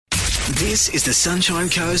This is the Sunshine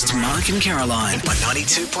Coast Mark and Caroline on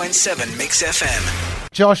 92.7 Mix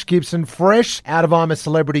FM. Josh Gibson, fresh out of I'm a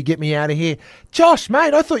Celebrity, Get Me Out of Here. Josh,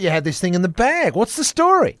 mate, I thought you had this thing in the bag. What's the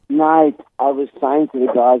story? Mate, I was saying to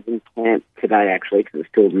the guys in camp today, actually, because it's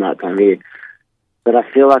still night time here, that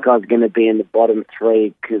I feel like I was going to be in the bottom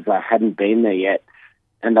three because I hadn't been there yet.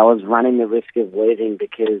 And I was running the risk of leaving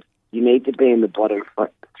because you need to be in the bottom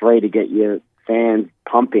three to get your fans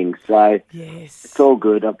pumping. So Yes. it's all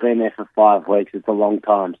good. I've been there for 5 weeks. It's a long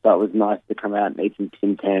time. So it was nice to come out and eat some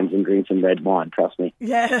Tim Tams and drink some red wine, trust me.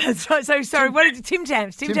 Yeah, that's right. So sorry, what did you, Tim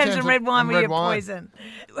Tams? Tim Tams and red wine and were red your wine. poison.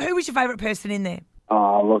 Who was your favourite person in there?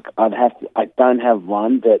 Oh, look, I don't have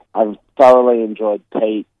one, but I've thoroughly enjoyed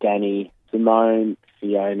Pete, Danny, Simone,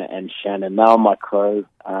 Fiona and Shannon. They're my crew.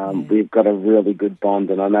 We've got a really good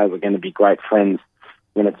bond, and I know we're going to be great friends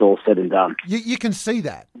when it's all said and done. You can see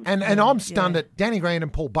that. And I'm stunned at Danny Green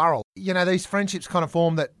and Paul Burrell. You know, these friendships kind of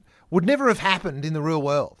form that would never have happened in the real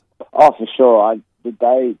world. Oh, for sure. The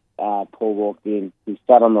day Paul walked in, he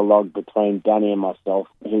sat on the log between Danny and myself.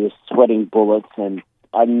 He was sweating bullets, and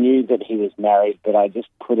I knew that he was married, but I just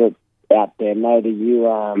put it out there, mate, are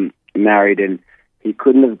you married? And he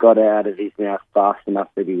couldn't have got out of his mouth fast enough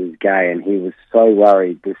that he was gay, and he was so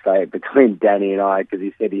worried to say it between Danny and I because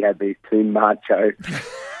he said he had these two macho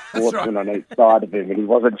sportsmen on each side of him, and he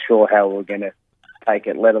wasn't sure how we were going to take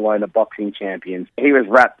it, let alone a boxing champion. He was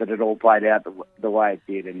rapt that it all played out the way it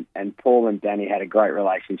did, and Paul and Danny had a great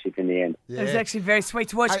relationship in the end. It was actually very sweet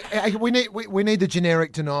to watch. Hey, we need the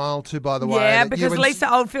generic denial too, by the way. Yeah, that because you and-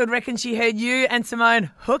 Lisa Oldfield reckons she heard you and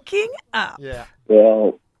Simone hooking up. Yeah.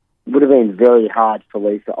 Well, it would have been very hard for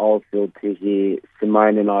Lisa Oldfield to hear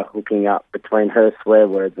Simone and I hooking up between her swear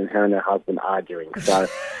words and her husband arguing. So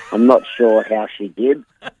I'm not sure how she did,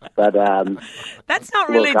 but That's not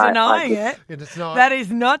really Look, denying it. It's not. That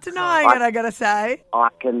is not denying it, I got to say. I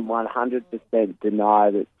can 100%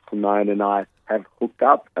 deny that Simone and I have hooked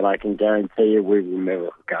up, and I can guarantee you we will never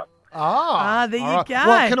hook up. There you all right. go.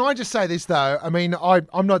 Well, can I just say this, though? I mean,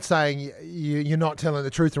 I'm not saying you're not telling the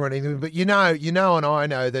truth or anything, but you know and I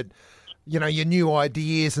know that, you know, your new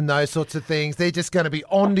ideas and those sorts of things, they're just going to be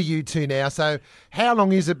onto you two now. So how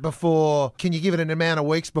long is it before, can you give it an amount of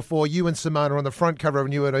weeks before you and Simone are on the front cover of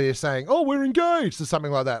New Idea saying, oh, we're engaged or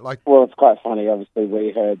something like that? Well, it's quite funny. Obviously,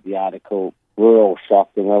 we heard the article. We were all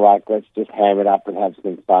shocked, and we're like, let's just ham it up and have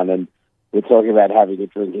some fun. And we're talking about having a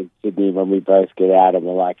drink in Sydney when we both get out, and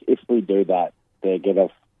we're like, if we do that, they're going to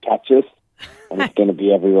catch us, and it's going to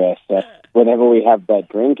be everywhere. So whenever we have that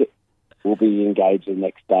drink, we'll be engaged the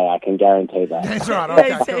next day. I can guarantee that. That's right.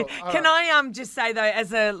 Okay, cool. Can I just say, though,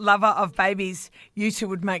 as a lover of babies, you two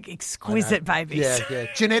would make exquisite babies. Yeah.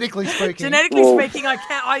 Genetically speaking. Genetically speaking,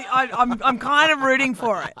 I'm kind of rooting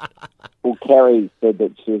for it. Well, Kerry said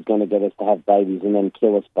that she was going to get us to have babies and then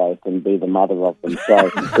kill us both and be the mother of them.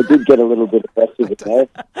 So it did get a little bit aggressive there.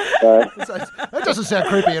 That doesn't sound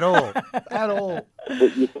creepy at all. At all.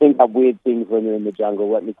 But you think of weird things when you're in the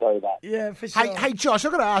jungle, let me tell you that. Yeah, for sure. Hey, Josh,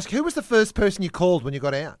 I've got to ask, who was the first person you called when you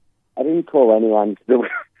got out? I didn't call anyone.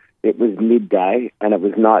 It was midday and it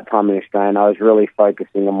was nighttime in Australia, and I was really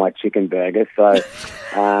focusing on my chicken burger. So,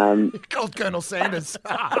 You called Colonel Sanders.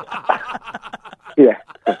 yeah.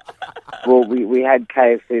 Well, we had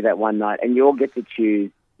KFC that one night, and you all get to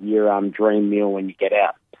choose your dream meal when you get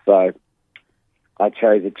out. So I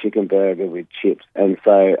chose a chicken burger with chips, and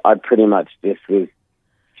so I pretty much just was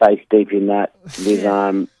face deep in that with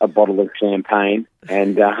a bottle of champagne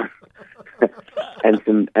and and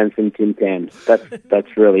some Tim Tams.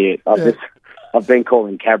 That's really it. I've been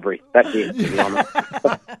calling Cadbury. That's it, to be honest.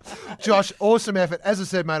 Josh, awesome effort. As I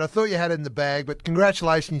said, mate, I thought you had it in the bag, but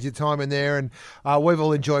congratulations your time in there, and we've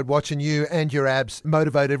all enjoyed watching you and your abs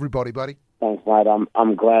motivate everybody, buddy. Thanks, mate.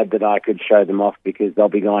 I'm glad that I could show them off because they'll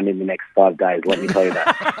be gone in the next 5 days, let me tell you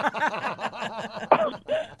that.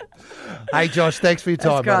 Hey, Josh, thanks for your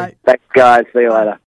time, buddy. Great. Thanks, guys. See you later.